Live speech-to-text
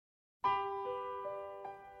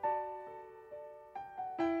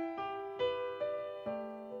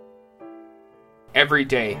Every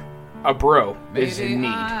day, a bro is in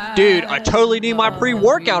need. Dude, I totally need my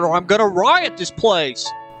pre-workout or I'm gonna riot this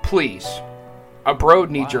place. Please, a bro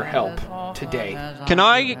needs your help today. Can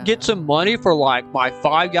I get some money for like my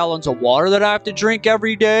 5 gallons of water that I have to drink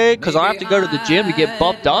every day? Because I have to go to the gym to get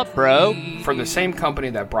buffed up, bro. From the same company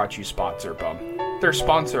that brought you Sponsor Bum. They're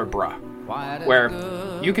Sponsor Bruh, where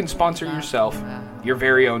you can sponsor yourself your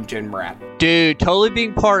very own gym rat. Dude, totally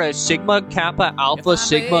being part of Sigma Kappa Alpha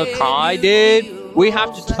Sigma Chi, dude. We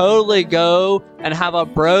have to totally go and have a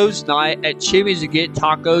bros night at Chimmy's to get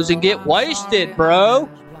tacos and get wasted, bro.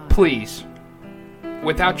 Please,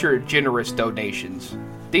 without your generous donations,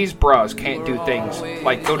 these bras can't do things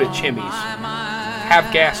like go to Chimmy's,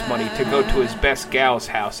 have gas money to go to his best gal's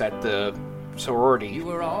house at the sorority,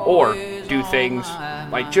 or do things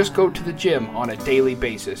like just go to the gym on a daily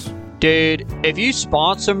basis. Dude, if you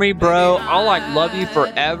sponsor me, bro, I'll like love you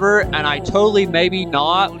forever, and I totally maybe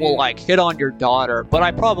not will like hit on your daughter, but I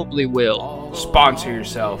probably will. Sponsor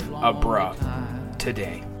yourself a bruh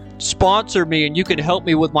today. Sponsor me and you can help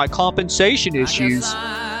me with my compensation issues.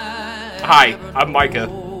 Hi, I'm Micah.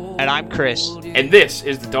 And I'm Chris. And this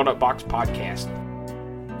is the Donut Box Podcast.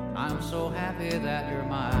 I'm so happy that you're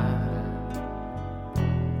mine.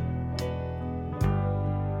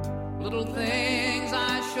 Little things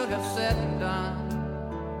I should have said and done,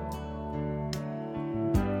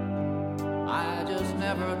 I just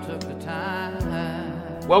never took the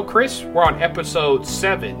time. Well, Chris, we're on episode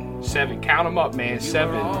 7. Count them up, man.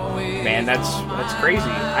 7. Man, that's crazy.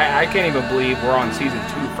 I can't even believe we're on season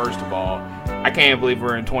 2, first of all. I can't even believe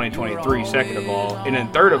we're in 2023, second of all. And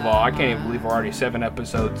then third of all, I can't even believe we're already 7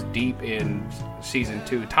 episodes deep in season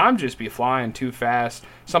 2. Time just be flying too fast.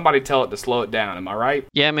 Somebody tell it to slow it down. Am I right?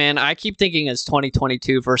 Yeah, man. I keep thinking it's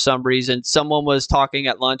 2022 for some reason. Someone was talking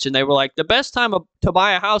at lunch and they were like, the best time to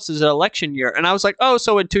buy a house is an election year. And I was like, oh,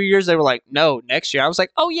 so in 2 years? They were like, no, next year. I was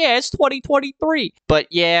like, oh, yeah, it's 2023. But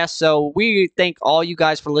yeah, so we thank all you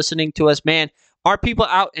guys for listening to us, man. Our people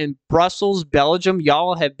out in Brussels, Belgium,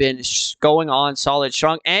 y'all have been going on solid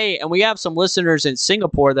strong. Hey, and we have some listeners in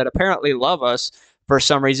Singapore that apparently love us for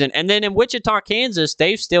some reason. And then in Wichita, Kansas,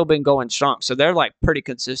 they've still been going strong. So they're like pretty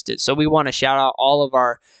consistent. So we want to shout out all of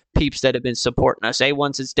our peeps that have been supporting us.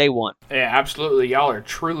 A1 since day one. Yeah, absolutely. Y'all are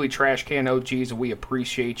truly trash can OGs, and we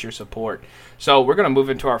appreciate your support. So we're going to move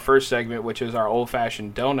into our first segment, which is our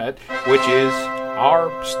old-fashioned donut, which is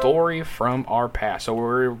our story from our past. So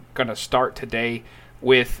we're going to start today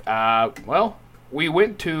with, we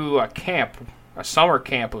went to a camp, a summer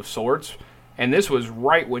camp of sorts, and this was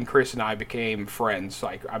right when Chris and I became friends.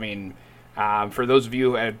 For those of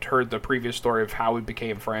you who had heard the previous story of how we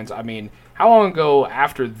became friends, how long ago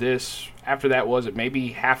after that was it? Maybe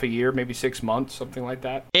half a year, maybe 6 months, something like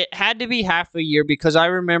that? It had to be half a year because I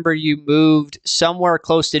remember you moved somewhere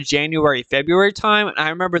close to January, February time, and I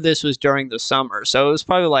remember this was during the summer. So it was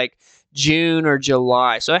probably like June or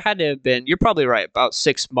July. So it had to have been, you're probably right, about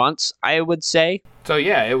 6 months, I would say. So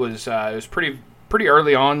yeah, it was pretty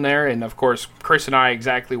early on there, and of course Chris and I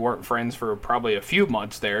exactly weren't friends for probably a few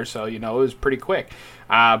months there, so it was pretty quick.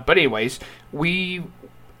 But anyways, we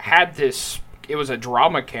had it was a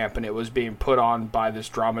drama camp, and it was being put on by this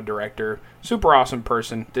drama director, super awesome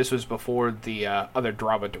person. This was before the other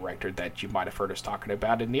drama director that you might have heard us talking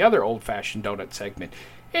about in the other old-fashioned donut segment.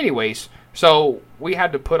 Anyways, so we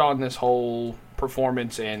had to put on this whole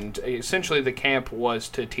performance, and essentially the camp was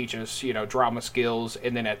to teach us, drama skills,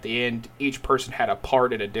 and then at the end, each person had a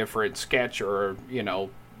part in a different sketch or,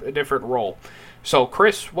 a different role. So,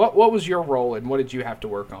 Chris, what was your role, and what did you have to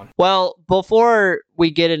work on? Well, before we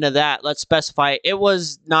get into that, let's specify, it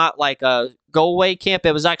was not like a go-away camp.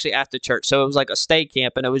 It was actually at the church, so it was like a stay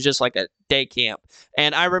camp, and it was just like a day camp.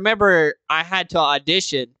 And I remember I had to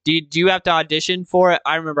audition. Did you have to audition for it?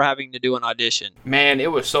 I remember having to do an audition. Man,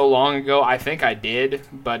 it was so long ago. I think I did,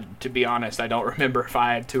 but to be honest, I don't remember if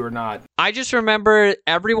I had to or not. I just remember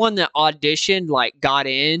everyone that auditioned, got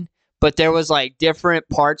in, but there was different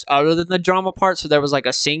parts other than the drama part. So there was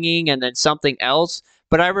a singing and then something else.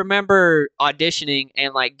 But I remember auditioning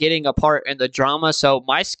and getting a part in the drama. So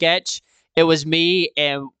my sketch, it was me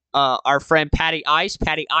and our friend Patty Ice.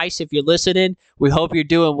 Patty Ice, if you're listening, we hope you're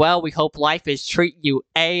doing well. We hope life is treating you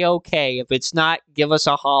A-okay. If it's not, give us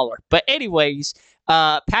a holler. But anyways,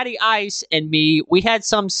 Patty Ice and me, we had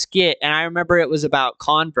some skit, and I remember it was about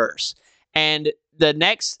Converse. And the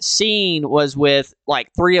next scene was with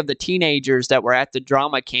 3 of the teenagers that were at the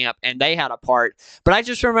drama camp, and they had a part. But I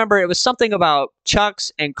just remember it was something about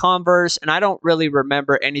Chucks and Converse, and I don't really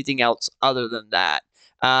remember anything else other than that.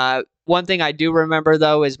 One thing I do remember,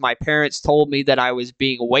 though, is my parents told me that I was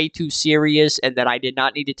being way too serious and that I did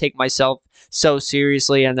not need to take myself so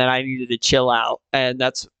seriously and that I needed to chill out. And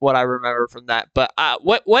that's what I remember from that. But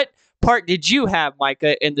what part did you have,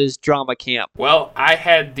 Micah, in this drama camp? Well, I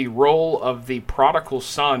had the role of the prodigal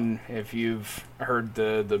son, if you've heard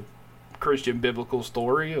the Christian biblical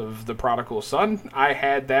story of the prodigal son. I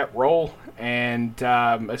had that role, and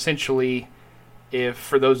essentially, if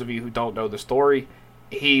for those of you who don't know the story,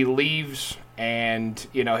 he leaves, and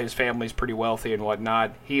his family's pretty wealthy and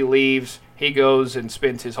whatnot. He leaves, he goes and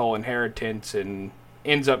spends his whole inheritance, and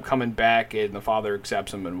ends up coming back, and the father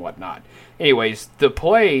accepts him and whatnot. Anyways, the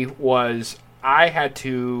play was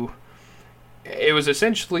it was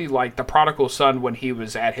essentially like the prodigal son when he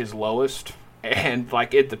was at his lowest and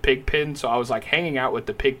like at the pig pen. So I was like hanging out with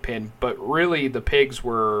the pig pen, but really the pigs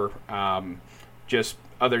were just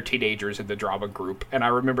other teenagers in the drama group. And I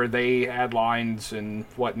remember they had lines and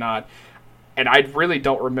whatnot. And I really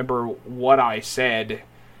don't remember what I said.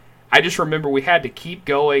 I just remember we had to keep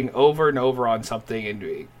going over and over on something.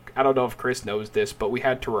 And I don't know if Chris knows this, but we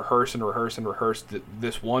had to rehearse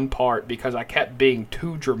this one part because I kept being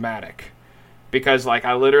too dramatic. Because like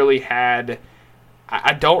I literally had...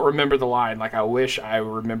 I don't remember the line. Like, I wish I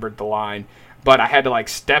remembered the line. But I had to, like,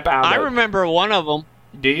 step out. I remember one of them.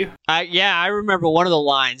 Do you? Yeah, I remember one of the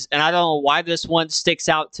lines. And I don't know why this one sticks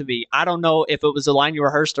out to me. I don't know if it was the line you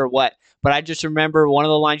rehearsed or what. But I just remember one of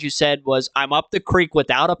the lines you said was, "I'm up the creek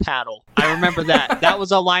without a paddle." I remember that. That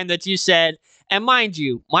was a line that you said. And mind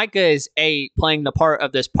you, Micah is playing the part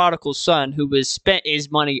of this prodigal son who has spent his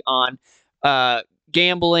money on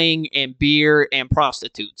gambling and beer and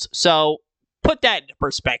prostitutes. So... put that into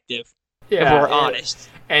perspective, if we're honest.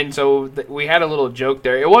 And so we had a little joke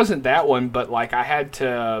there. It wasn't that one, but like I had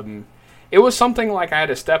to... it was something like I had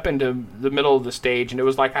to step into the middle of the stage, and it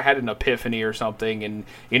was like I had an epiphany or something, and,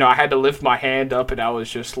 I had to lift my hand up, and I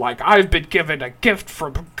was just like, I've been given a gift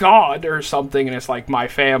from God or something, and it's like my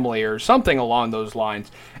family or something along those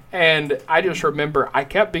lines. And I just remember I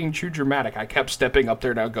kept being too dramatic. I kept stepping up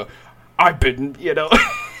there, and I would go, I've been,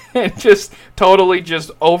 and just totally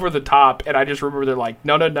just over the top. And I just remember they're like,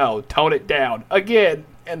 no, tone it down again.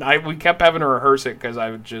 And we kept having to rehearse it because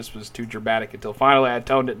I just was too dramatic until finally I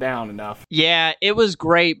toned it down enough. Yeah, it was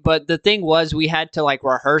great. But the thing was, we had to like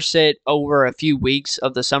rehearse it over a few weeks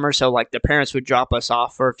of the summer. So like the parents would drop us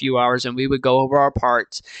off for a few hours and we would go over our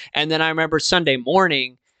parts. And then I remember Sunday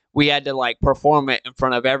morning, we had to like perform it in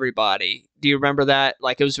front of everybody. Do you remember that?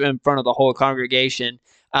 Like it was in front of the whole congregation.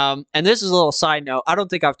 And this is a little side note. I don't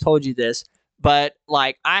think I've told you this, but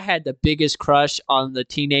like I had the biggest crush on the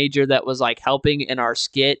teenager that was like helping in our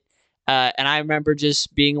skit. And I remember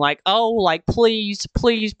just being like, oh, like, please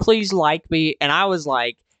like me. And I was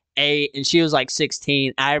like 8 and she was like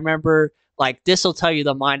 16. I remember like, this will tell you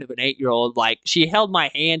the mind of an 8-year-old. Like she held my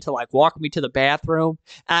hand to like walk me to the bathroom.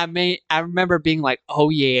 I remember being like, oh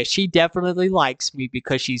yeah, she definitely likes me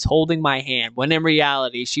because she's holding my hand. When in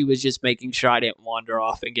reality, she was just making sure I didn't wander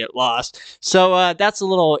off and get lost. So that's a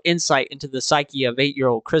little insight into the psyche of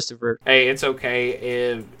 8-year-old Christopher. Hey, it's okay.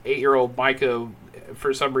 If 8-year-old Micah,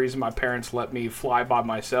 for some reason, my parents let me fly by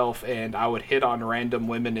myself, and I would hit on random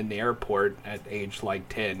women in the airport at age like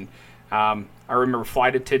 10. I remember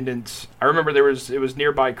flight attendants. I remember it was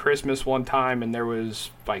nearby Christmas one time, and there was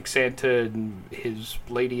like Santa and his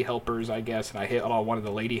lady helpers, I guess, and I hit on one of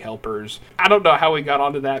the lady helpers. I don't know how we got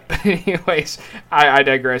onto that, but anyways, I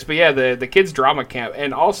digress. But yeah, the kids drama camp,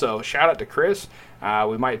 and also shout out to Chris.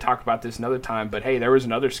 We might talk about this another time, but hey, there was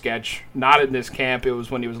another sketch, not in this camp. It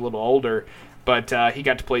was when he was a little older. But he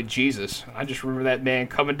got to play Jesus. I just remember that man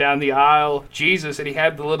coming down the aisle, Jesus, and he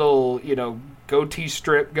had the little, goatee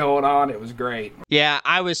strip going on. It was great. Yeah,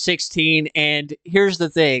 I was 16, and here's the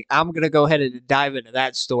thing. I'm going to go ahead and dive into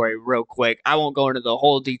that story real quick. I won't go into the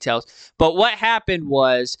whole details. But what happened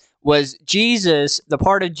was Jesus, the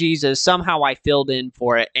part of Jesus, somehow I filled in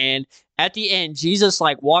for it. And at the end, Jesus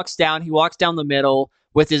walks down. He walks down the middle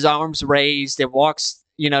with his arms raised and walks,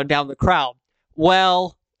 down the crowd.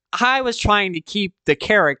 Well, I was trying to keep the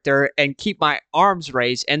character and keep my arms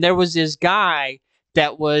raised, and there was this guy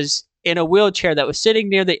that was in a wheelchair that was sitting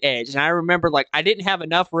near the edge, and I remember I didn't have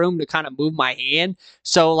enough room to kind of move my hand,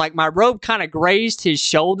 so my robe kind of grazed his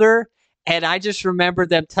shoulder, and I just remember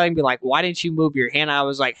them telling me why didn't you move your hand? I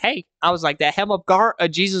was like, hey, that hem of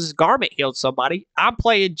Jesus' garment healed somebody. I'm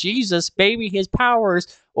playing Jesus, maybe his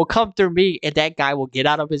powers will come through me, and that guy will get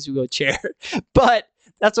out of his wheelchair. But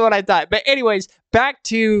that's what I thought. But anyways, back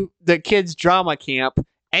to the kids' drama camp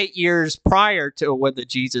 8 years prior to when the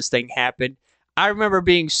Jesus thing happened. I remember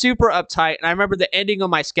being super uptight, and I remember the ending of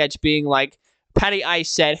my sketch being Patty Ice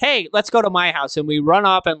said, "Hey, let's go to my house," and we run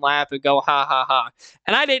up and laugh and go ha ha ha.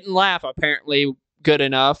 And I didn't laugh apparently good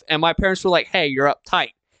enough, and my parents were like, "Hey, you're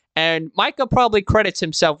uptight." And Micah probably credits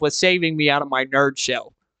himself with saving me out of my nerd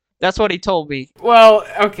shell. That's what he told me. Well,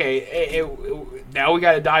 okay, now we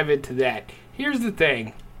got to dive into that. Here's the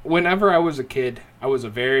thing. Whenever I was a kid, I was a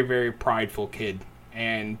very, very prideful kid,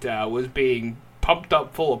 and was being pumped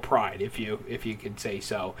up full of pride, if you could say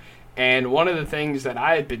so. And one of the things that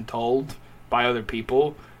I had been told by other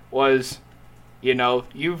people was,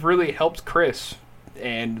 you've really helped Chris.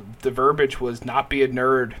 And the verbiage was not be a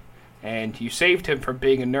nerd. And you saved him from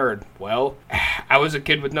being a nerd. Well, I was a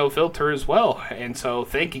kid with no filter as well. And so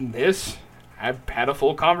thinking this, I've had a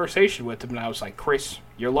full conversation with him. And I was like, Chris,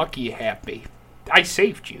 you're lucky you have me. I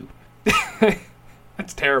saved you.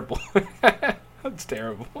 That's terrible. That's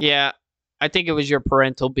terrible. Yeah, I think it was your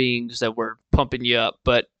parental beings that were pumping you up.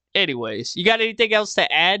 But anyways, you got anything else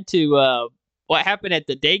to add to what happened at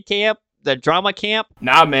the day camp, the drama camp?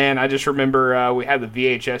 Nah, man. I just remember we had the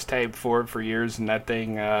VHS tape for it for years, and that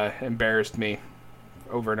thing embarrassed me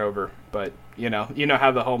over and over. But, you know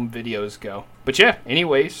how the home videos go. But yeah,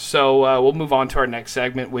 anyways, so we'll move on to our next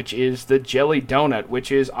segment, which is the Jelly Donut,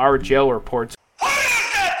 which is our jail reports. What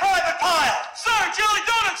is that, Private Pile? Sir, Jelly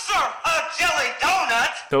Donut, sir! A Jelly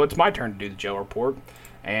Donut? So it's my turn to do the jail report.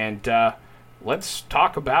 And let's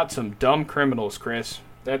talk about some dumb criminals, Chris.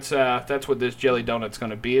 That's what this Jelly Donut's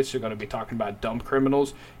going to be. It's going to be talking about dumb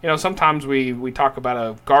criminals. Sometimes we talk about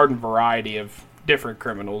a garden variety of different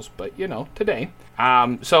criminals, but, today.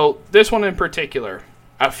 So this one in particular.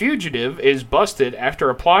 A fugitive is busted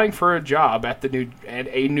after applying for a job at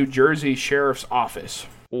a New Jersey sheriff's office.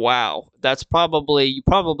 Wow. You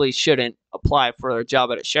probably shouldn't apply for a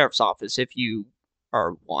job at a sheriff's office if you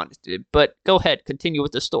are wanted. But go ahead, continue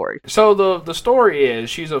with the story. So the story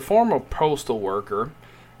is she's a former postal worker,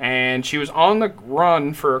 and she was on the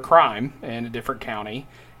run for a crime in a different county,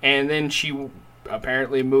 and then she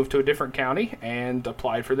apparently moved to a different county and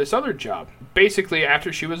applied for this other job. Basically,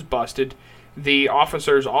 after she was busted, the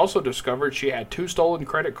officers also discovered she had 2 stolen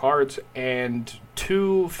credit cards and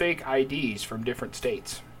 2 fake IDs from different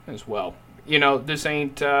states as well. This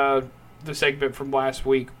ain't the segment from last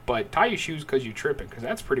week, but tie your shoes because you're tripping, because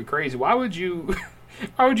that's pretty crazy. Why would you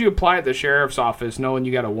apply at the sheriff's office knowing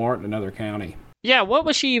you got a warrant in another county? Yeah, what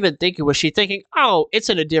was she even thinking? Was she thinking, oh, it's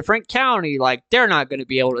in a different county, like they're not going to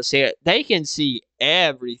be able to see it? They can see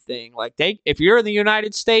everything. Like if you're in the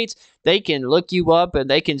United States, they can look you up and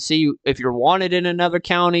they can see if you're wanted in another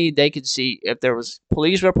county. They can see if there was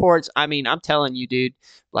police reports. I mean, I'm telling you, dude,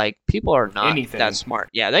 like people are not that smart.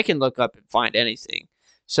 Yeah, they can look up and find anything.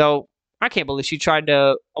 So I can't believe she tried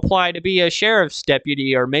to apply to be a sheriff's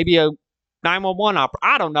deputy or maybe a 911 operator.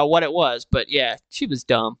 I don't know what it was, but yeah, she was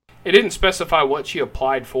dumb. It didn't specify what she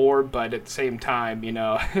applied for, but at the same time,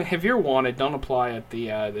 if you're wanted, don't apply at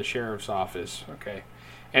the sheriff's office, okay?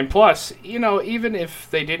 And plus, even if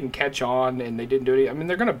they didn't catch on and they didn't do anything, I mean,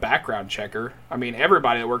 they're going to background check her. I mean,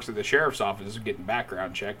 everybody that works at the sheriff's office is getting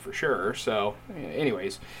background checked for sure. So,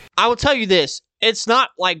 anyways. I will tell you this. It's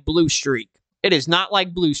not like Blue Streak. It is not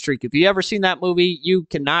like Blue Streak. If you ever seen that movie, you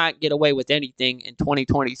cannot get away with anything in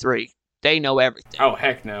 2023. They know everything. Oh,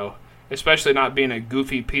 heck no. Especially not being a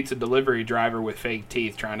goofy pizza delivery driver with fake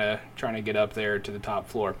teeth trying to get up there to the top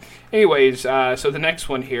floor. Anyways, so the next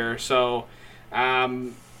one here. So,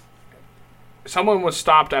 someone was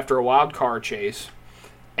stopped after a wild car chase,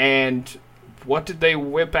 and what did they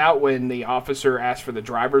whip out when the officer asked for the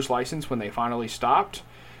driver's license when they finally stopped?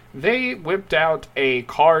 They whipped out a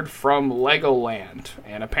card from Legoland,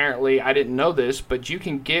 and apparently, I didn't know this, but you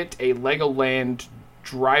can get a Legoland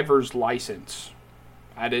driver's license.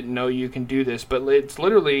 I didn't know you can do this, but it's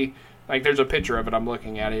literally, like, there's a picture of it, I'm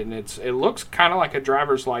looking at it, and it looks kind of like a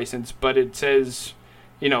driver's license, but it says,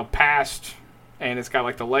 past, and it's got,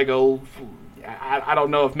 like, the Lego. I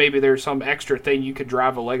don't know if maybe there's some extra thing you could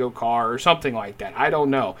drive a Lego car or something like that. I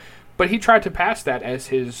don't know. But he tried to pass that as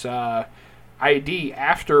his ID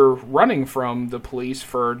after running from the police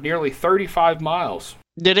for nearly 35 miles.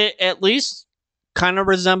 Did it at least kind of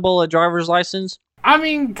resemble a driver's license? I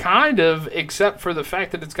mean, kind of, except for the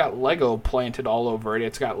fact that it's got Lego planted all over it.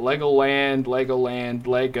 It's got Legoland,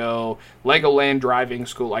 Legoland Driving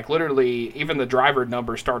School. Like, literally, even the driver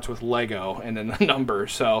number starts with Lego and then the number.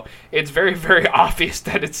 So it's very, very obvious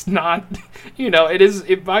that it's not,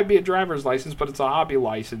 it might be a driver's license, but it's a hobby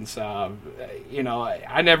license. I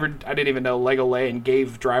didn't even know Legoland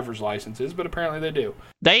gave driver's licenses, but apparently they do.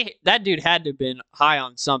 That dude had to have been high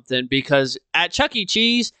on something, because at Chuck E.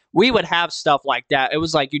 Cheese, we would have stuff like that. It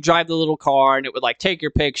was like you drive the little car and it would like take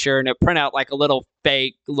your picture and it print out like a little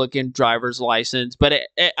fake looking driver's license. But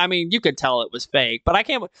I mean, you could tell it was fake. But I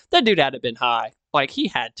can't. That dude had to have been high. Like, he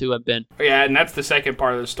had to have been. Yeah, and that's the second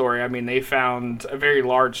part of the story. I mean, they found a very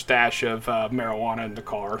large stash of marijuana in the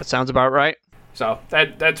car. That sounds about right. So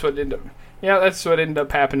that's what ended up. Yeah, that's what ended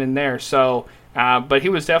up happening there. So, but he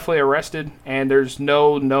was definitely arrested, and there's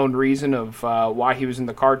no known reason of why he was in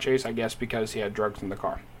the car chase. I guess because he had drugs in the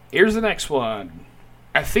car. Here's the next one.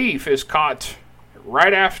 A thief is caught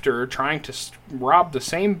right after trying to rob the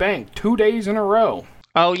same bank 2 days in a row.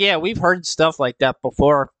 Oh yeah, we've heard stuff like that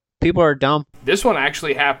before. People are dumb. This one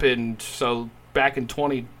actually happened back in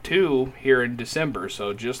 22 here in December,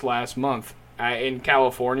 so just last month. In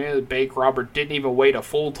California, the bank robber didn't even wait a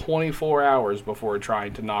full 24 hours before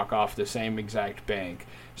trying to knock off the same exact bank.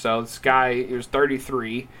 So this guy, he was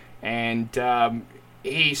 33, and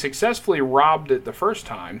he successfully robbed it the first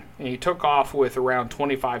time, and he took off with around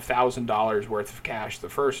 $25,000 worth of cash the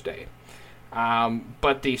first day.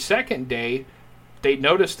 But the second day, they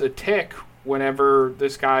noticed a tick whenever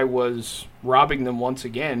this guy was robbing them once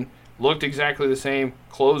again. Looked exactly the same,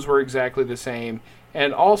 clothes were exactly the same,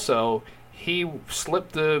 and also he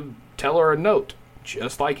slipped the teller a note,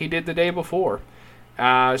 just like he did the day before.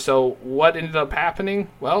 So what ended up happening?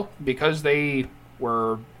 Well, because he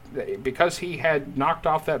had knocked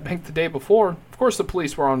off that bank the day before, of course the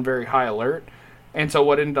police were on very high alert. And so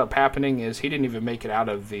what ended up happening is he didn't even make it out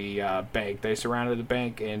of the bank. They surrounded the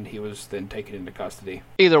bank, and he was then taken into custody.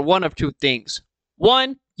 Either one of two things.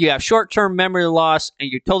 One, you have short-term memory loss,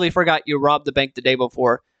 and you totally forgot you robbed the bank the day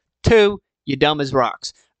before. Two, you dumb as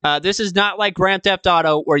rocks. This is not like Grand Theft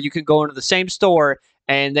Auto, where you can go into the same store,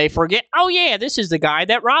 and they forget, oh yeah, this is the guy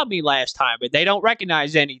that robbed me last time, and they don't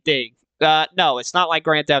recognize anything. No, it's not like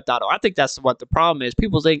Grand Theft Auto. I think that's what the problem is.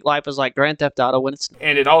 People think life is like Grand Theft Auto when it's...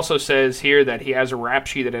 And it also says here that he has a rap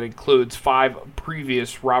sheet that includes 5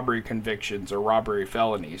 previous robbery convictions or robbery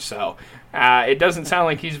felonies. So it doesn't sound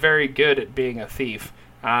like he's very good at being a thief.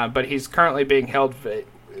 But he's currently being held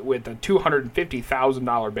with a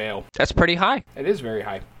 $250,000 bail. That's pretty high. It is very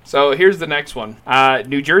high. So here's the next one.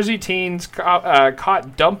 New Jersey teens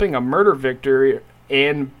caught dumping a murder victim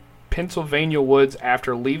in Pennsylvania woods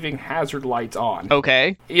after leaving hazard lights on.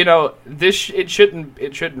 Okay. You know, it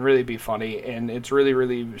shouldn't really be funny, and it's really,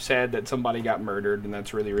 really sad that somebody got murdered, and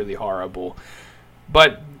that's really, really horrible.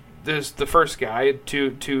 But the first guy,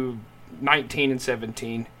 to 19 and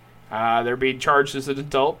 17, they're being charged as an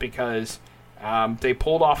adult because they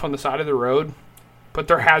pulled off on the side of the road, put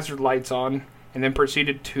their hazard lights on, and then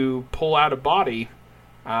proceeded to pull out a body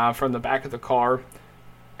from the back of the car.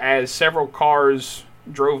 As several cars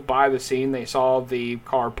drove by the scene, they saw the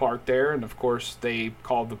car parked there, and of course they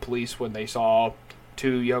called the police when they saw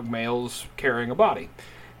 2 young males carrying a body.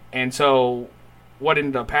 And so what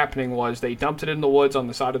ended up happening was they dumped it in the woods on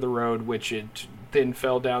the side of the road, which it then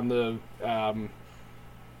fell down the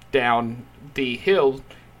hill,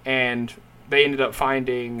 and they ended up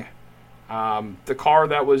finding the car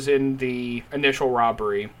that was in the initial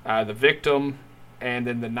robbery, the victim, and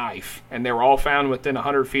then the knife. And they were all found within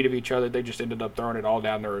 100 feet of each other. They just ended up throwing it all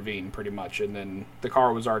down the ravine, pretty much. And then the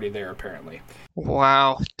car was already there, apparently.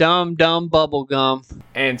 Wow. Dumb bubble gum.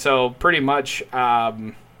 And so, pretty much,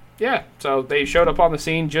 so they showed up on the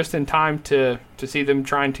scene just in time to see them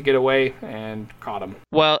trying to get away and caught them.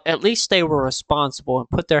 Well, at least they were responsible and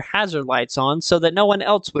put their hazard lights on so that no one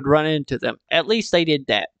else would run into them. At least they did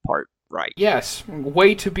that part right. Yes,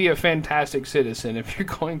 way to be a fantastic citizen if you're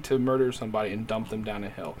going to murder somebody and dump them down a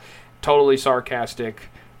hill. Totally sarcastic.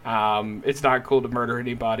 It's not cool to murder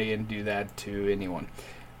anybody and do that to anyone.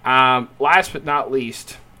 Last but not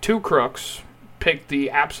least, 2 crooks picked the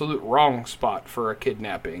absolute wrong spot for a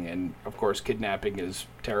kidnapping, and of course kidnapping is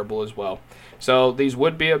terrible as well. So these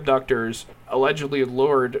would-be abductors allegedly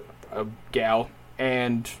lured a gal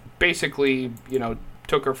and basically,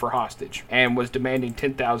 took her for hostage and was demanding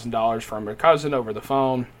 $10,000 from her cousin over the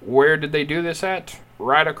phone. Where did they do this at?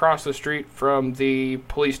 Right across the street from the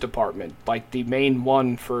police department, like the main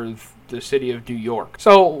one for the city of New York.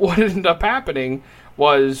 So what ended up happening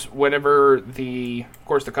was whenever of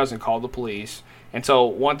course the cousin called the police, and so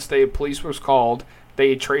once the police was called,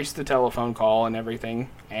 they traced the telephone call and everything,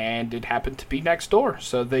 and it happened to be next door.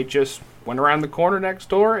 So they just went around the corner next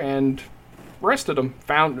door and arrested him,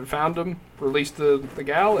 found him, released the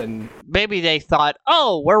gal, and... Maybe they thought,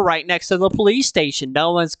 oh, we're right next to the police station.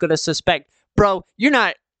 No one's going to suspect. Bro, you're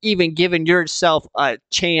not even giving yourself a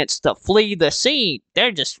chance to flee the scene.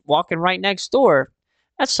 They're just walking right next door.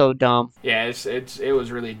 That's so dumb. Yeah, it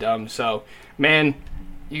was really dumb. So, man,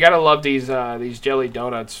 you gotta love these jelly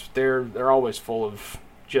donuts. They're always full of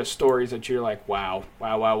just stories that you're like, wow.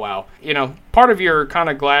 You know, part of you're kind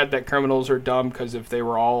of glad that criminals are dumb, because if they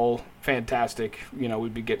were all fantastic, you know,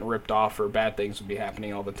 we'd be getting ripped off, or bad things would be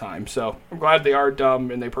happening all the time. So I'm glad they are dumb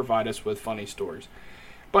and they provide us with funny stories.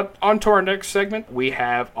 But on to our next segment, we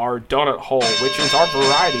have our Donut Hole, which is our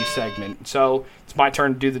variety segment. So it's my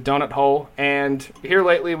turn to do the Donut Hole. And here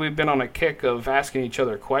lately, we've been on a kick of asking each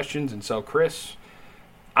other questions. And so, Chris,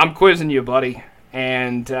 I'm quizzing you, buddy.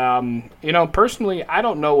 And, you know, personally, I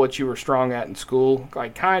don't know what you were strong at in school.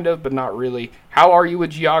 Like, kind of, but not really. How are you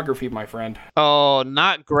with geography, my friend? Oh,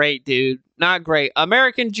 not great, dude. Not great.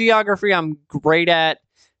 American geography, I'm great at.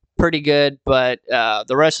 Pretty good. But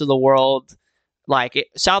the rest of the world, like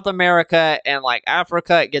South America and like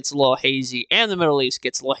Africa, it gets a little hazy. And the Middle East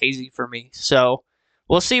gets a little hazy for me. So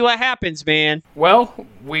we'll see what happens, man. Well,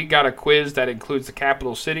 we got a quiz that includes the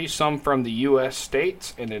capital cities, some from the U.S.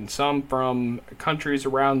 states, and then some from countries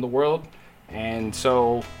around the world. And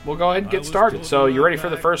so we'll go ahead and get started. So you ready for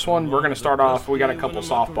the first one? We're going to start off. We got a couple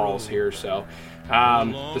softballs here. So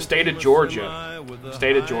the state of Georgia.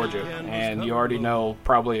 And you already know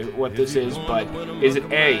probably what this is, but is it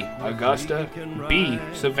A, Augusta, B,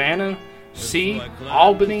 Savannah, C,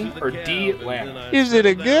 Albany, or D, Atlanta? Is it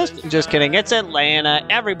Augusta? Just kidding. It's Atlanta.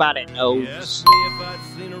 Everybody knows.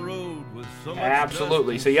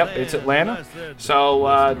 Absolutely. So, yep, it's Atlanta.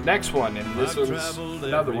 So, next one, and this was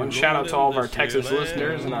another one. Shout out to all of our Texas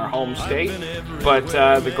listeners in our home state, but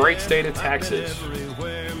the great state of Texas.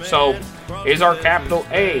 So, is our capital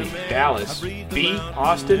A, Dallas, B,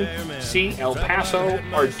 Austin, C, El Paso,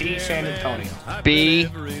 or D, San Antonio? B,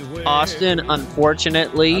 Austin.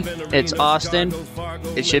 Unfortunately, it's Austin.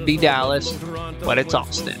 It should be Dallas, but it's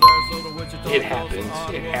Austin. It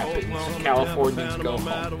happens. Californians go home.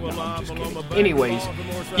 No, I'm just kidding. Anyways.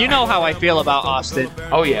 You know how I feel about Austin.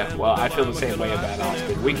 Oh, yeah. Well, I feel the same way about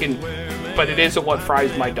Austin. But it isn't what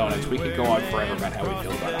fries my donuts. We could go on forever about how we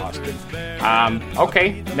feel about Austin.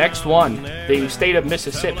 Okay, next one. The state of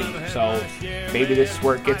Mississippi. So maybe this is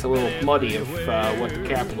where it gets a little muddy of what the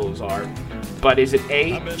capitals are. But is it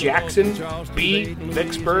A, Jackson, B,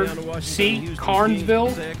 Vicksburg, C,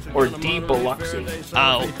 Carnesville, or D, Biloxi?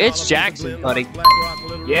 Oh, it's Jackson, buddy.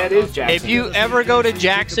 Yeah, it is Jackson. If you ever go to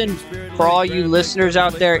Jackson, for all you listeners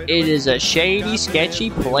out there, it is a shady,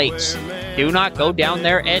 sketchy place. Do not go down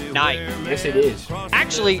there at night. Yes, it is.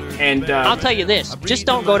 Actually, and I'll tell you this, just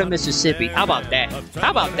don't go to Mississippi. How about that?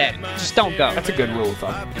 Just don't go. That's a good rule of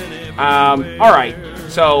thumb. All right,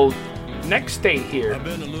 so next state here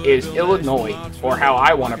is Illinois, or how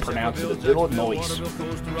I want to pronounce it is Illinois.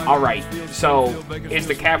 All right, so is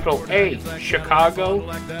the capital A, Chicago,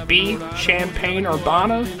 B,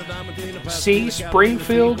 Champaign-Urbana, C,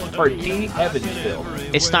 Springfield, or D, Evansville?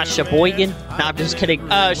 It's not Sheboygan. No, I'm just kidding.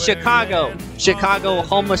 Chicago,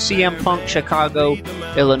 home of CM Punk, Chicago,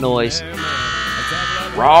 Illinois.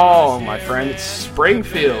 Wrong, my friend. It's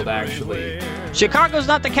Springfield, actually. Chicago's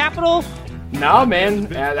not the capital? No, man,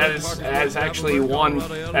 that is actually one.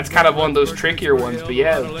 That's kind of one of those trickier ones. But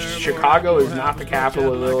yeah, Chicago is not the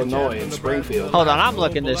capital of Illinois. It's Springfield. Hold on, I'm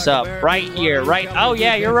looking this up right here. Right? Oh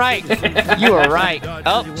yeah, you're right. You were right.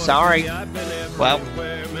 Oh, sorry. Well,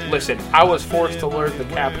 listen, I was forced to learn the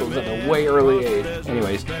capitals at a way early age.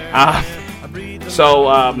 Anyways, the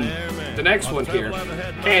next one here,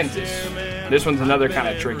 Kansas. This one's another kind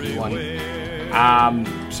of tricky one.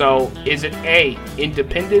 So is it A,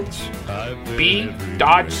 Independence, B,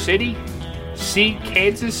 Dodge City, C,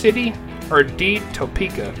 Kansas City, or D,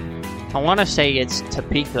 Topeka? I want to say it's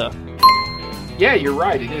Topeka. Yeah, you're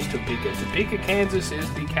right. It is Topeka. Topeka, Kansas is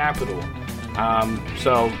the capital.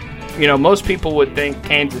 So, you know, most people would think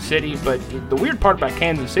Kansas City, but the weird part about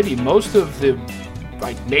Kansas City, most of the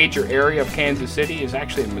major area of Kansas City is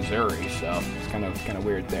actually in Missouri. So it's kind of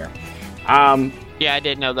weird there. Yeah, I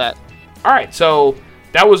did know that. All right, so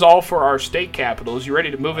that was all for our state capitals. You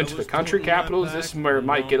ready to move into the country capitals? This is where it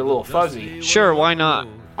might get a little fuzzy. Sure, why not?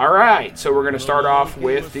 All right, so we're going to start off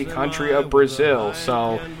with the country of Brazil.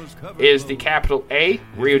 So is the capital A,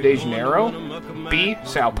 Rio de Janeiro, B,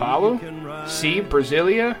 Sao Paulo, C,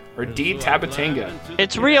 Brasilia, or D, Tabatinga?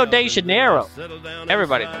 It's Rio de Janeiro.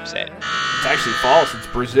 Everybody knows that. It's actually false. It's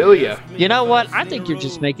Brasilia. You know what? I think you're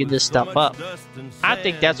just making this stuff up. I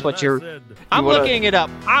think that's what you're... I'm looking it up.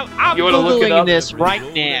 I'm Googling this right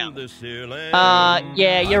now.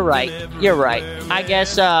 Yeah, you're right. I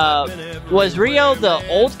guess, was Rio the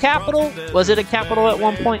old capital? Was it a capital at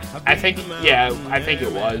one point? I think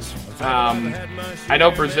it was. I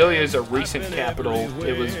know Brasilia is a recent capital.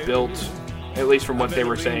 It was built at least from what they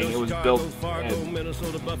were saying. It was built at,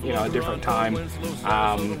 a different time,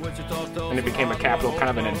 and it became a capital, kind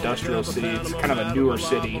of an industrial city. It's kind of a newer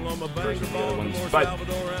city versus the other ones. But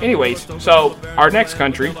anyways, so our next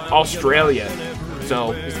country, Australia.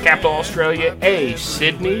 So is the capital Australia A,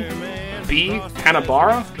 Sydney, B,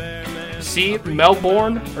 Canberra, C,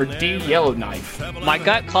 Melbourne, or D, Yellowknife? My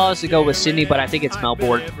gut calls to go with Sydney, but I think it's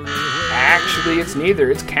Melbourne. Actually, it's neither.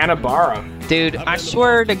 It's Canberra. Dude, I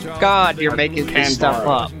swear to God, you're making this stuff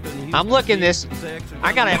up. I'm looking this.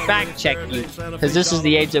 I gotta fact check you, because this is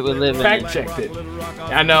the age that we live in. Fact checked it.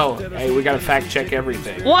 I know. Hey, we gotta fact check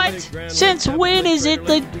everything. What? Since when is it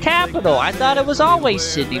the capital? I thought it was always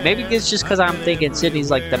Sydney. Maybe it's just because I'm thinking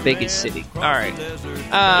Sydney's like the biggest city. All right.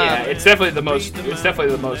 Yeah, it's definitely the most. It's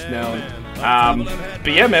definitely the most known.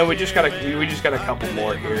 But yeah, man, we just got a couple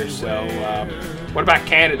more here. So, what about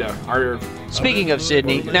Canada? Speaking of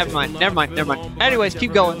Sydney, never mind. Anyways,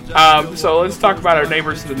 keep going. So let's talk about our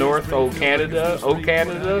neighbors to the north. Oh, Canada.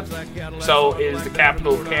 So is the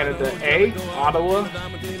capital of Canada A, Ottawa,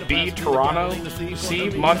 B, Toronto, C,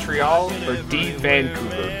 Montreal, or D,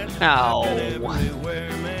 Vancouver? No.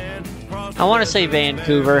 I want to say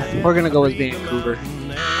Vancouver. We're gonna go with Vancouver.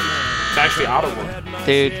 It's actually Ottawa.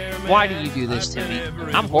 Dude, why do you do this to me?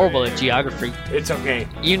 I'm horrible at geography. It's okay.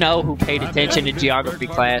 You know who paid attention to geography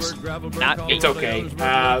class. Not me. It's okay.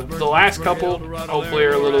 The last couple, hopefully,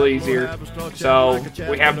 are a little easier. So,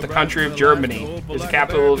 we have the country of Germany. Is the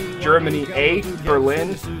capital of Germany A,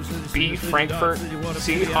 Berlin, B, Frankfurt,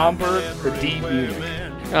 C, Hamburg, or D, Munich?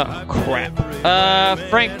 Oh, crap.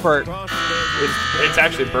 Frankfurt. It's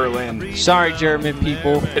actually Berlin. Sorry, German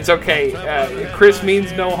people. It's okay. Chris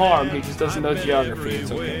means no harm. He just doesn't know geography.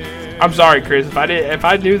 It's okay. I'm sorry, Chris. If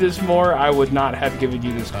I knew this more, I would not have given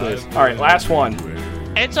you this quiz. All right, last one.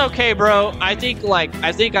 It's okay, bro. I think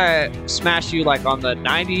I smashed you like on the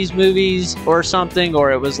 90s movies or something,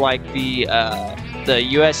 or it was like the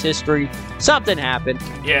U.S. history. Something happened.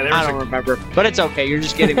 Yeah, I don't remember, but it's okay. You're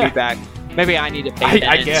just getting me back. Maybe I need to pay attention.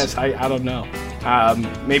 I guess. I don't know.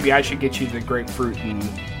 Maybe I should get you the grapefruit and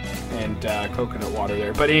coconut water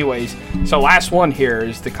there. But anyways, so last one here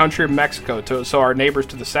is the country of Mexico. So our neighbors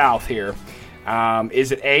to the south here.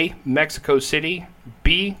 Is it A, Mexico City,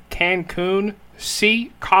 B, Cancun,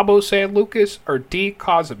 C, Cabo San Lucas, or D,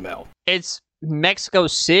 Cozumel? It's Mexico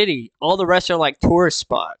City. All the rest are like tourist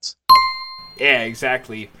spots. Yeah,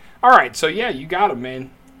 exactly. All right, so yeah, you got them,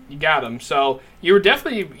 man. You got them. So you were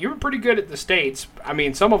pretty good at the states. I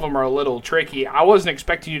mean, some of them are a little tricky. I wasn't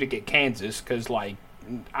expecting you to get Kansas because, like,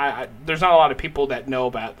 there's not a lot of people that know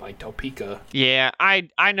about, like, Topeka. Yeah,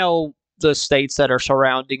 I know the states that are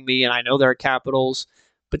surrounding me, and I know their capitals,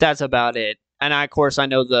 but that's about it. And, of course, I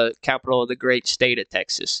know the capital of the great state of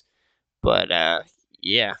Texas. But,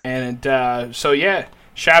 yeah. And so, yeah,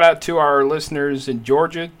 shout out to our listeners in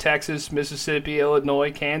Georgia, Texas, Mississippi,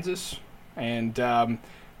 Illinois, Kansas. And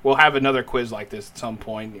we'll have another quiz like this at some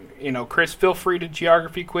point. You know, Chris, feel free to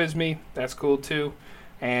geography quiz me. That's cool, too.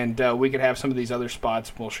 And we could have some of these other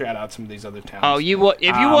spots. We'll shout out some of these other towns. Oh, if you want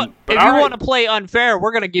to play unfair,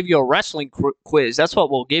 we're going to give you a wrestling quiz. That's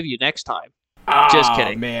what we'll give you next time. Just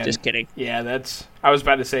kidding, man. Just kidding. Yeah, I was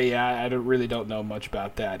about to say, I really don't know much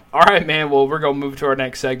about that. All right, man. Well, we're going to move to our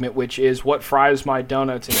next segment, which is What Fries My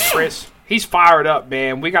Donuts. And Chris, he's fired up,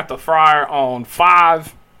 man. We got the fryer on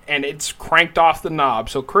 5, and it's cranked off the knob.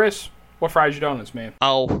 So, Chris, what fries your donuts, man?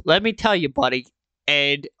 Oh, let me tell you, buddy.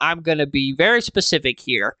 And I'm going to be very specific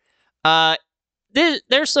here.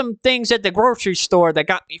 There's some things at the grocery store that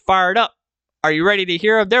got me fired up. Are you ready to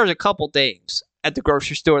hear them? There's a couple things at the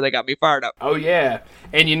grocery store that got me fired up. Oh, yeah.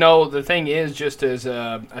 And, you know, the thing is, just as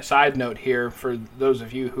a side note here, for those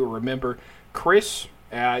of you who remember, Chris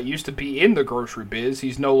used to be in the grocery biz.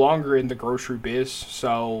 He's no longer in the grocery biz.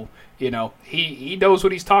 So, you know, he knows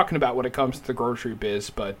what he's talking about when it comes to the grocery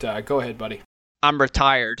biz. But go ahead, buddy. I'm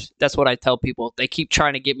retired. That's what I tell people. They keep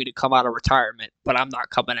trying to get me to come out of retirement, but I'm not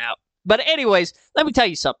coming out. But anyways, let me tell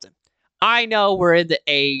you something. I know we're in the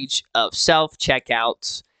age of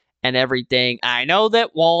self-checkouts and everything. I know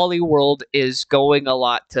that Wally World is going a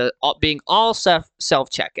lot to being all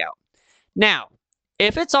self-checkout. Now,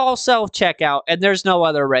 if it's all self-checkout and there's no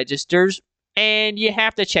other registers and you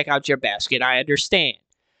have to check out your basket, I understand.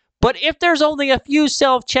 But if there's only a few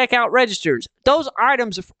self-checkout registers, those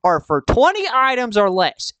items are for 20 items or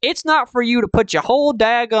less. It's not for you to put your whole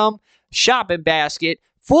daggum shopping basket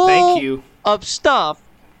full of stuff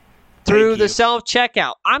through the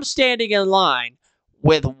self-checkout. I'm standing in line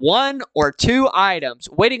with 1 or 2 items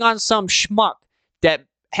waiting on some schmuck that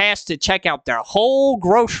has to check out their whole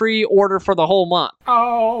grocery order for the whole month.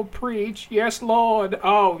 Oh, preach. Yes, Lord.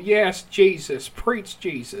 Oh, yes, Jesus. Preach,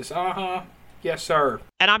 Jesus. Uh-huh. Yes, sir.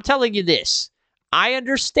 And I'm telling you this, I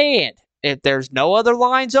understand if there's no other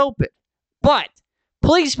lines open, but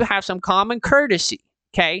please have some common courtesy,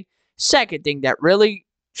 okay? Second thing that really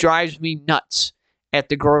drives me nuts at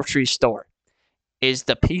the grocery store is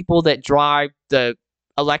the people that drive the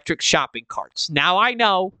electric shopping carts. Now, I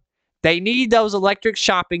know they need those electric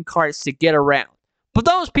shopping carts to get around, but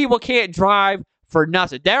those people can't drive for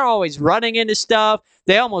nothing. They're always running into stuff.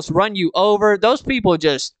 They almost run you over. Those people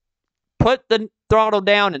just put the throttle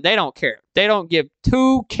down and they don't care. They don't give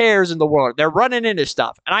two cares in the world. They're running into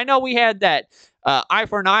stuff. And I know we had that Eye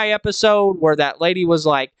for an Eye episode where that lady was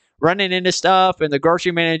like running into stuff and the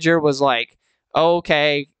grocery manager was like,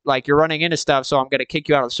 okay, like you're running into stuff, so I'm going to kick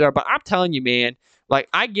you out of the store. But I'm telling you, man, like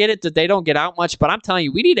I get it that they don't get out much, but I'm telling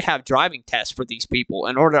you, we need to have driving tests for these people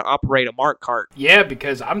in order to operate a Mart cart. Yeah,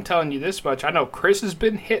 because I'm telling you this much. I know Chris has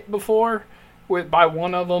been hit before by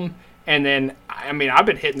one of them. And then, I mean, I've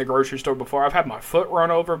been hit in the grocery store before. I've had my foot run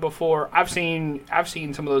over before. I've seen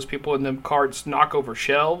some of those people in them carts knock over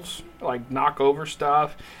shelves, like knock over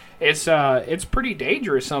stuff. It's pretty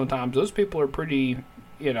dangerous sometimes. Those people are pretty,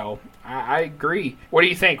 I agree. What do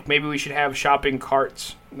you think? Maybe we should have shopping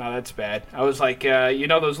carts. No, that's bad. I was like,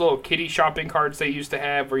 those little kiddie shopping carts they used to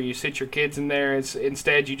have where you sit your kids in there.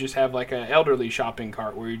 Instead, you just have like an elderly shopping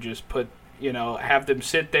cart where you just put, have them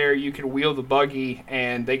sit there. You can wheel the buggy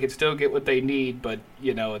and they can still get what they need, but,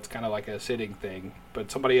 it's kind of like a sitting thing. But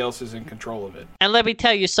somebody else is in control of it. And let me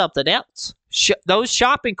tell you something else. Those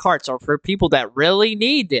shopping carts are for people that really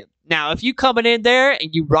need them. Now, if you coming in there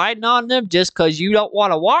and you riding on them just because you don't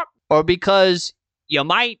want to walk or because you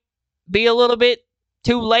might be a little bit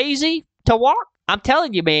too lazy to walk, I'm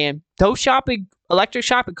telling you, man, those electric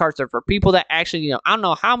shopping carts are for people that actually, I don't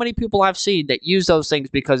know how many people I've seen that use those things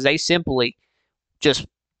because they simply just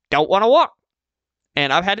don't want to walk.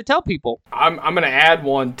 And I've had to tell people. I'm going to add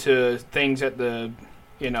one to things at the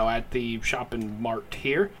shopping mart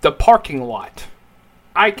here. The parking lot.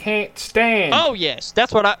 I can't stand. Oh, yes.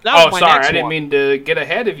 That was my next one. I didn't mean to get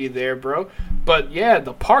ahead of you there, bro. But, yeah,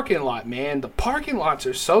 the parking lot, man. The parking lots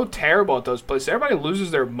are so terrible at those places. Everybody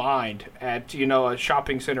loses their mind at, a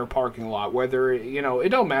shopping center parking lot. Whether, it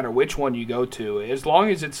don't matter which one you go to. As long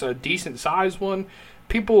as it's a decent-sized one,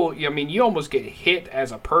 people, you almost get hit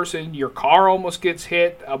as a person. Your car almost gets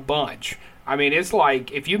hit a bunch. I mean, it's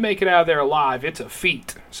like, if you make it out of there alive, it's a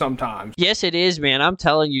feat sometimes. Yes, it is, man. I'm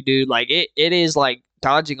telling you, dude. Like, it is like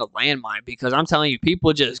dodging a landmine because I'm telling you,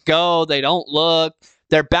 people just go, they don't look,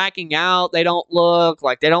 they're backing out, they don't look,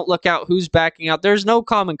 like they don't look out who's backing out. There's no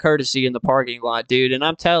common courtesy in the parking lot, dude, and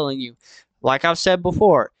I'm telling you, like I've said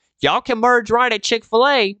before, y'all can merge right at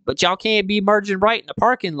Chick-fil-A, but y'all can't be merging right in the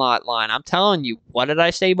parking lot line. I'm telling you, what did I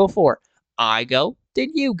say before? I go, did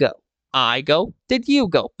you go? I go, did you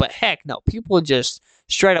go? But heck no, people just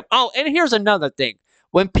straight up. Oh, and here's another thing.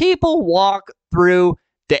 When people walk through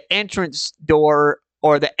the entrance door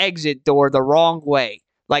or the exit door the wrong way.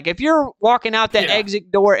 Like if you're walking out the exit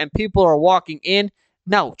door and people are walking in,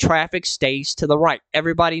 no, traffic stays to the right.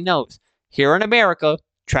 Everybody knows. Here in America,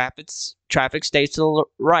 traffic stays to the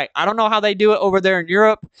right. I don't know how they do it over there in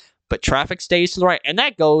Europe, but traffic stays to the right. And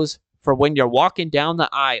that goes for when you're walking down the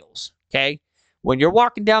aisles, okay? When you're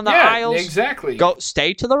walking down the aisles, exactly. Go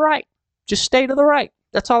stay to the right. Just stay to the right.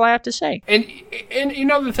 That's all I have to say. And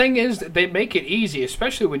the thing is, they make it easy,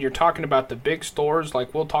 especially when you're talking about the big stores.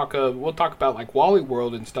 Like we'll talk about like Wally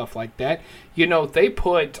World and stuff like that. They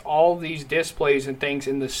put all these displays and things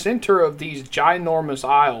in the center of these ginormous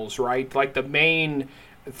aisles, right? Like the main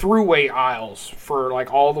throughway aisles for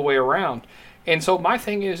like all the way around. And so my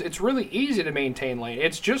thing is, it's really easy to maintain lane.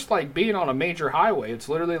 It's just like being on a major highway. It's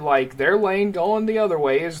literally like their lane going the other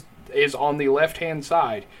way is on the left-hand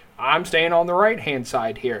side. I'm staying on the right-hand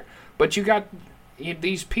side here. But you got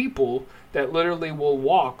these people that literally will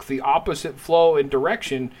walk the opposite flow and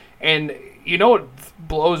direction. And what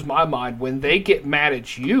blows my mind? When they get mad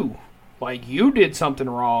at you, like you did something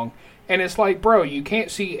wrong. And it's like, bro, you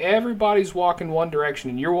can't see everybody's walking one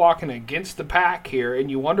direction and you're walking against the pack here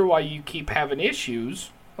and you wonder why you keep having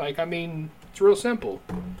issues. Like, I mean, it's real simple.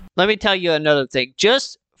 Let me tell you another thing.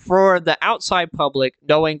 Just for the outside public,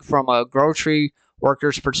 knowing from a grocery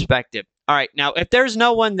worker's perspective. All right, now, if there's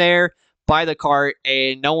no one there by the cart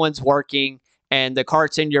and no one's working and the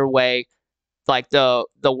cart's in your way, like the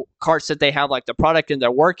carts that they have, like the product and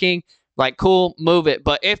they're working, like, cool, move it.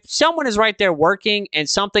 But if someone is right there working and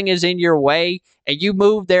something is in your way and you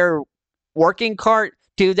move their working cart,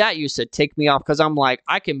 dude, that used to tick me off because I'm like,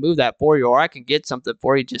 I can move that for you or I can get something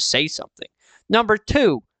for you. Just say something. Number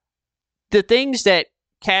two, the things that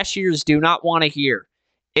cashiers do not want to hear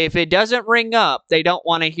If it doesn't ring up, they don't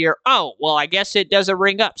want to hear, oh, well, I guess it doesn't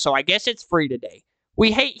ring up, so I guess it's free today.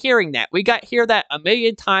 We hate hearing that. We hear that a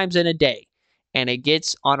million times in a day, and it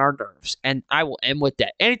gets on our nerves. And I will end with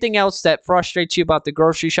that. Anything else that frustrates you about the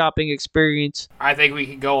grocery shopping experience? I think we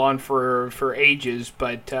could go on for ages,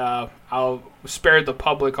 but I'll spare the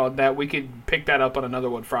public on that. We could pick that up on another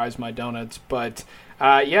one, Fries My Donuts. But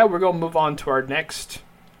yeah, we're going to move on to our next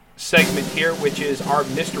segment here, which is our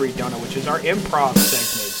mystery donut, which is our improv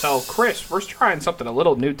segment. So, Chris, we're trying something a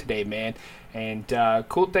little new today, man. And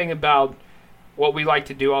cool thing about what we like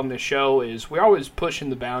to do on this show is we're always pushing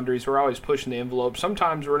the boundaries. We're always pushing the envelope.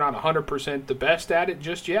 Sometimes we're not 100% the best at it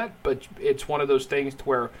just yet, but it's one of those things to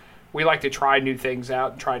where we like to try new things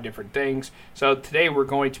out and try different things. So today we're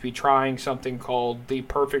going to be trying something called the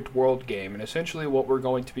Perfect World game. And essentially what we're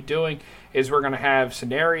going to be doing is we're going to have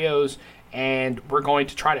scenarios and we're going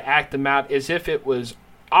to try to act them out as if it was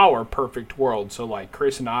our perfect world. So like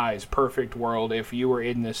Chris and I's perfect world if you were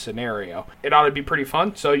in this scenario. It ought to be pretty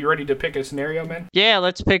fun. So you ready to pick a scenario, man? Yeah,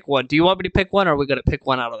 let's pick one. Do you want me to pick one, or are we going to pick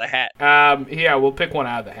one out of the hat? Yeah, we'll pick one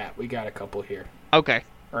out of the hat. We got a couple here. Okay.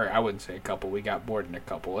 Or I wouldn't say a couple. We got more than a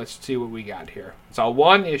couple. Let's see what we got here. So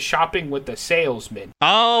one is shopping with the salesman.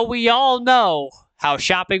 Oh, we all know how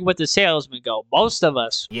shopping with the salesman go. Most of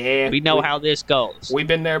us. Yeah. We know how this goes. We've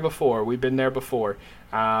been there before.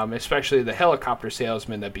 Especially the helicopter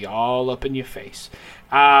salesman that be all up in your face.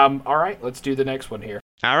 All right, let's do the next one here.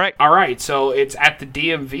 All right, so it's at the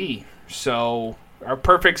DMV. So our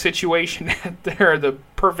perfect situation the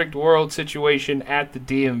perfect world situation at the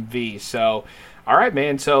DMV. So, all right,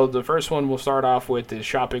 man. So the first one we'll start off with is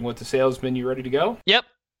shopping with the salesman. You ready to go? Yep.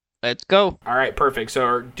 Let's go. All right, perfect.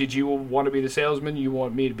 So did you want to be the salesman? You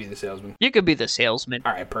want me to be the salesman? You could be the salesman.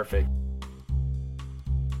 All right, perfect.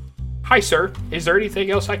 Hi, sir. Is there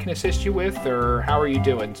anything else I can assist you with, or how are you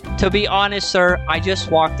doing? To be honest, sir, I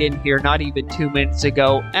just walked in here not even 2 minutes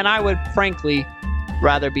ago, and I would frankly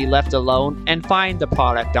rather be left alone and find the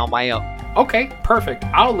product on my own. Okay, perfect.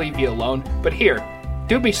 I'll leave you alone. But here,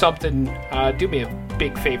 do me something. Do me a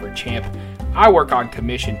big favor, champ. I work on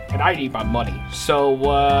commission, and I need my money. So,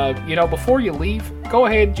 before you leave, go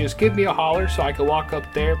ahead and just give me a holler so I can walk up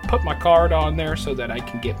there, put my card on there so that I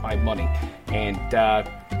can get my money. And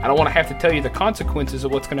I don't want to have to tell you the consequences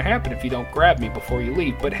of what's going to happen if you don't grab me before you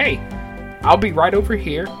leave. But hey, I'll be right over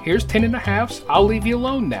here. Here's 10.5. I'll leave you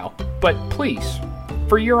alone now. But please,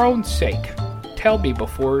 for your own sake, tell me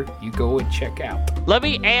before you go and check out. Let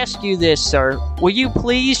me ask you this, sir. Will you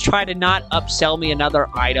please try to not upsell me another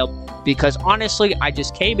item? Because honestly, I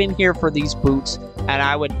just came in here for these boots, and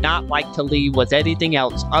I would not like to leave with anything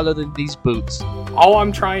else other than these boots. All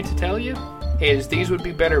I'm trying to tell you is these would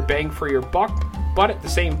be better bang for your buck, but at the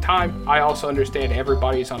same time, I also understand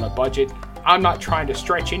everybody's on a budget. I'm not trying to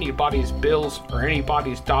stretch anybody's bills or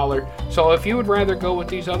anybody's dollar, so if you would rather go with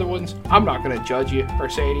these other ones, I'm not going to judge you or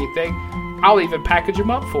say anything. I'll even package them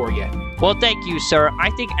up for you. Well, thank you, sir. I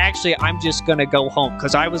think actually I'm just going to go home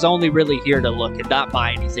because I was only really here to look and not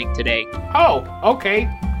buy anything today. Oh, okay.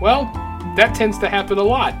 Well, that tends to happen a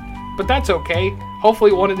lot, but that's okay.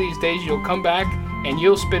 Hopefully one of these days you'll come back and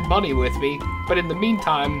you'll spend money with me, but in the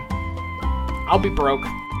meantime, I'll be broke.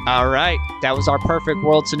 All right, that was our perfect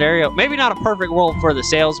world scenario. Maybe not a perfect world for the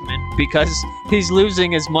salesman because he's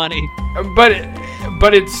losing his money. But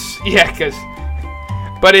it's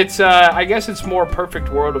I guess it's more perfect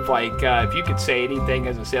world of like if you could say anything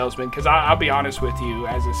as a salesman, because I'll be honest with you,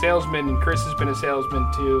 as a salesman, and Chris has been a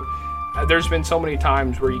salesman too, there's been so many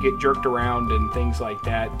times where you get jerked around and things like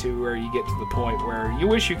that, to where you get to the point where you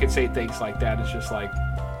wish you could say things like that. It's just like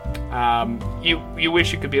you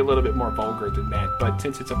wish you could be a little bit more vulgar than that, but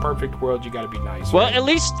since it's a perfect world, you got to be nice. Well, right? at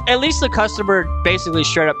least the customer basically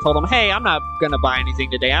straight up told him, "Hey, I'm not gonna buy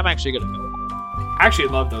anything today. I'm actually gonna go home." I actually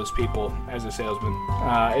love those people as a salesman.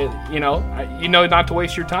 You know not to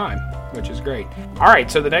waste your time, which is great. All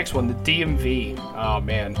right, so the next one, the DMV. Oh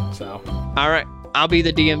man, so. All right, I'll be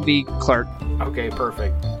the DMV clerk. Okay,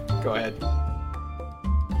 perfect. Go ahead.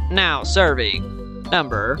 Now serving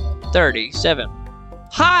number 37.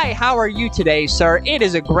 Hi, how are you today, sir? It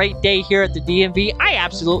is a great day here at the DMV. I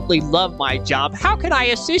absolutely love my job. How can I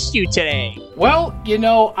assist you today? Well,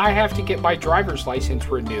 I have to get my driver's license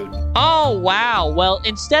renewed. Oh, wow. Well,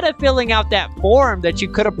 instead of filling out that form that you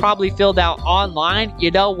could have probably filled out online,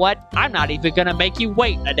 you know what? I'm not even going to make you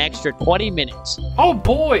wait an extra 20 minutes. Oh,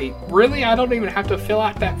 boy. Really? I don't even have to fill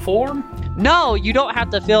out that form? No, you don't have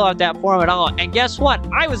to fill out that form at all. And guess what?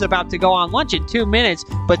 I was about to go on lunch in 2 minutes,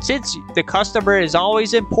 but since the customer is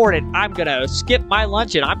always important, I'm going to skip my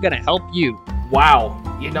lunch and I'm going to help you. Wow.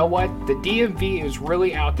 you know what? The DMV is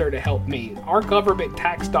really out there to help me. Our government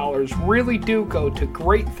tax dollars really do go to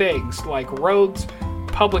great things like roads,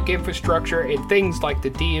 public infrastructure, and things like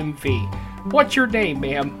the DMV. What's your name,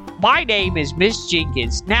 ma'am? My name is Miss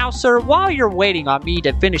Jenkins. Now, sir, while you're waiting on me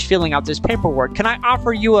to finish filling out this paperwork, can I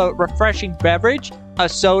offer you a refreshing beverage? A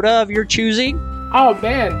soda of your choosing? Oh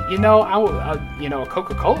man, a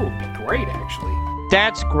Coca-Cola would be great, actually.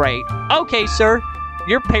 That's great. Okay, sir,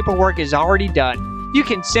 your paperwork is already done. You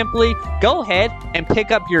can simply go ahead and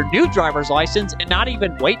pick up your new driver's license and not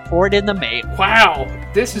even wait for it in the mail. Wow,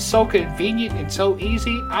 this is so convenient and so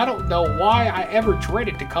easy. I don't know why I ever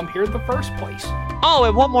dreaded to come here in the first place. Oh,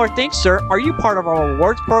 and one more thing, sir. Are you part of our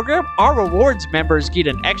rewards program? Our rewards members get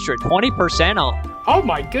an extra 20% off. Oh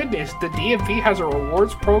my goodness, the DMV has a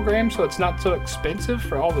rewards program so it's not so expensive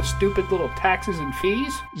for all the stupid little taxes and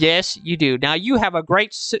fees? Yes, you do. Now, you have a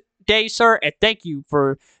great day, sir, and thank you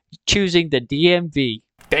for choosing the DMV.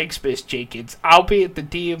 Thanks, Miss Jenkins. I'll be at the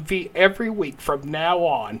DMV every week from now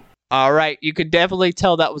on. All right, you could definitely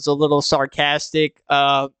tell that was a little sarcastic.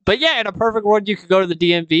 But yeah, in a perfect world, you could go to the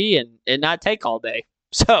DMV and not take all day.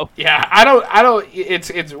 So yeah,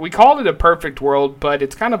 it's we called it a perfect world, but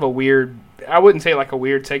it's kind of a weird. I wouldn't say like a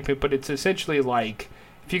weird segment, but it's essentially like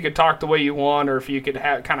if you could talk the way you want, or if you could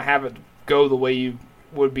kind of have it go the way you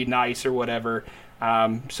would be nice or whatever.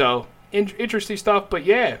 So interesting stuff, but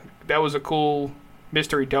yeah, that was a cool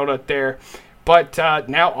mystery donut there. But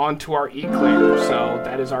now on to our eclair. So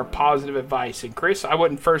that is our positive advice. And Chris, I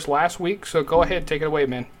went first last week, so go ahead, take it away,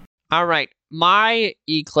 man. All right, my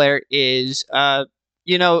eclair is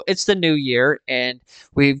it's the new year, and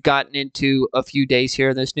we've gotten into a few days here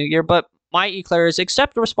in this new year, but my eclair is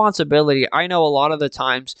accept responsibility. I know a lot of the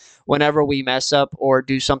times whenever we mess up or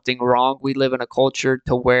do something wrong, we live in a culture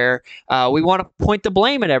to where we want to point the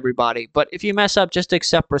blame at everybody. But if you mess up, just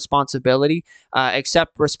accept responsibility.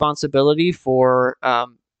 Accept responsibility for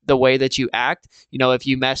the way that you act. If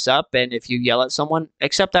you mess up and if you yell at someone,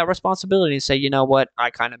 accept that responsibility and say, you know what, I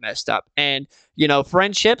kind of messed up. And,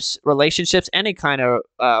 friendships, relationships, any kind of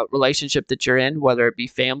relationship that you're in, whether it be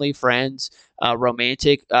family, friends,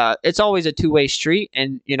 romantic, it's always a two-way street.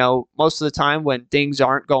 And, most of the time when things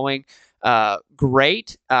aren't going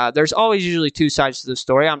great, there's always usually two sides to the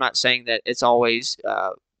story. I'm not saying that it's always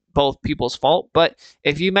both people's fault, but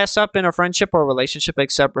if you mess up in a friendship or a relationship,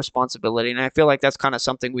 accept responsibility. And I feel like that's kind of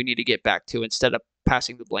something we need to get back to instead of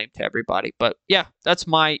passing the blame to everybody. But yeah, that's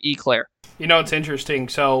my eclair. It's interesting.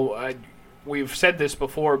 So we've said this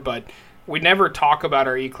before, but we never talk about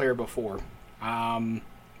our eclair before.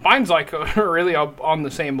 Mine's like really on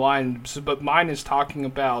the same lines, but mine is talking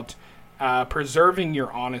about preserving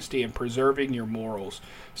your honesty and preserving your morals.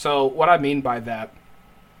 So what I mean by that,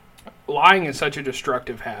 lying is such a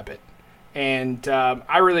destructive habit, and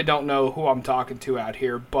I really don't know who I'm talking to out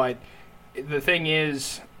here, but the thing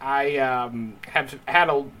is, I have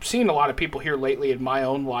seen a lot of people here lately in my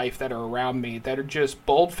own life that are around me that are just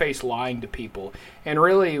bold-faced lying to people, and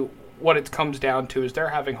really what it comes down to is they're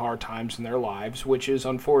having hard times in their lives, which is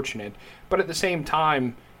unfortunate, but at the same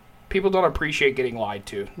time, people don't appreciate getting lied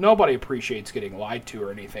to. Nobody appreciates getting lied to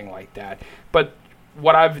or anything like that, but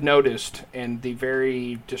what I've noticed in the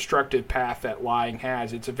very destructive path that lying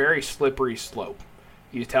has, it's a very slippery slope.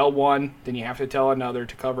 You tell one, then you have to tell another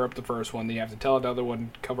to cover up the first one, then you have to tell another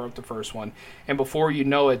one to cover up the first one. And before you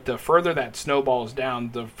know it, the further that snowballs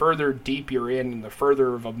down, the further deep you're in and the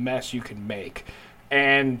further of a mess you can make.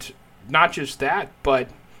 And not just that, but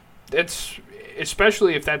it's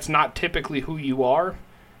especially if that's not typically who you are,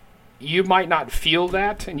 you might not feel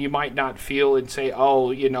that, and you might not feel and say,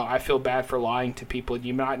 oh, I feel bad for lying to people.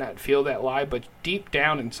 You might not feel that lie, but deep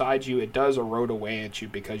down inside you, it does erode away at you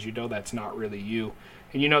because that's not really you,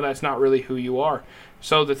 and that's not really who you are.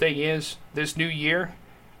 So the thing is, this new year,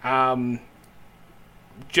 I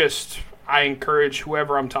encourage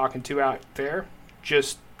whoever I'm talking to out there,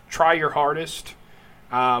 just try your hardest.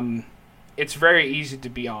 It's very easy to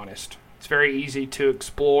be honest. It's very easy to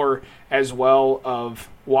explore as well of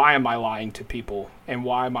why am I lying to people and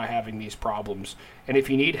why am I having these problems. And if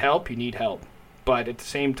you need help, you need help. But at the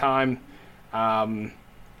same time, a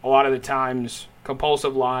lot of the times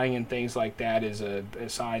compulsive lying and things like that is a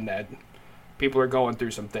sign that people are going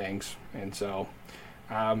through some things. And so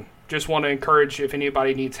just want to encourage if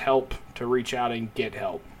anybody needs help to reach out and get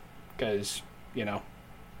help because,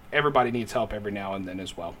 everybody needs help every now and then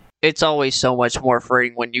as well. It's always so much more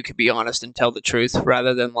freeing when you can be honest and tell the truth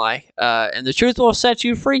rather than lie. And the truth will set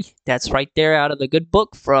you free. That's right there out of the good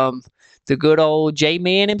book from the good old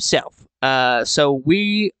J-Man himself. So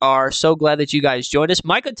we are so glad that you guys joined us.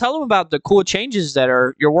 Micah, tell them about the cool changes that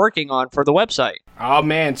you're working on for the website. Oh,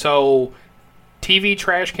 man. So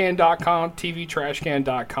tvtrashcan.com,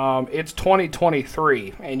 tvtrashcan.com. It's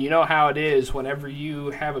 2023, and you know how it is whenever you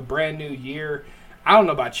have a brand new year. I don't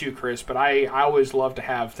know about you, Chris, but I always love to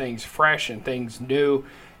have things fresh and things new.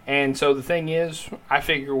 And so the thing is, I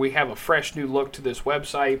figure we have a fresh new look to this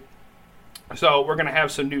website. So we're going to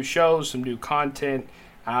have some new shows, some new content.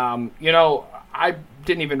 You know, I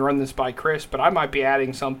didn't even run this by Chris, but I might be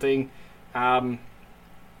adding something.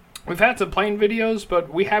 We've had some plane videos,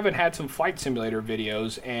 but we haven't had some flight simulator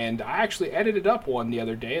videos, and I actually edited up one the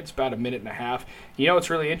other day. It's about a minute and a half. You know,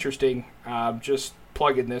 it's really interesting. Just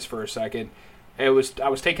plug in this for a second. I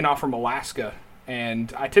was taking off from Alaska,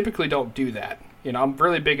 and I typically don't do that. You know, I'm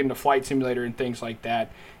really big into flight simulator and things like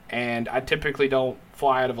that, and I typically don't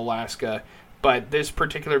fly out of Alaska. But this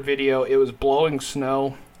particular video, it was blowing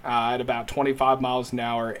snow at about 25 miles an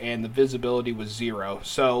hour, and the visibility was 0.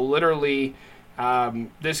 So literally,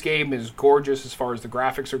 this game is gorgeous as far as the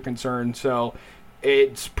graphics are concerned. So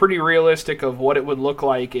it's pretty realistic of what it would look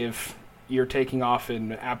like if you're taking off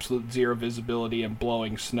in absolute 0 visibility and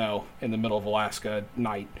blowing snow in the middle of Alaska at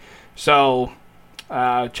night. So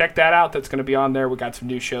check that out. That's going to be on there. We got some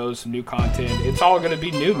new shows, some new content. It's all going to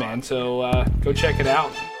be new, man. So go check it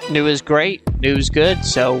out. New is great. New is good.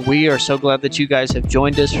 So we are so glad that you guys have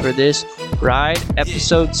joined us for this ride,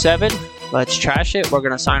 episode 7. Let's trash it. We're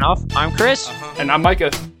going to sign off. I'm Chris. And I'm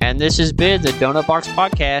Micah. And this has been the Donut Box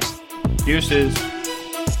Podcast. Deuces.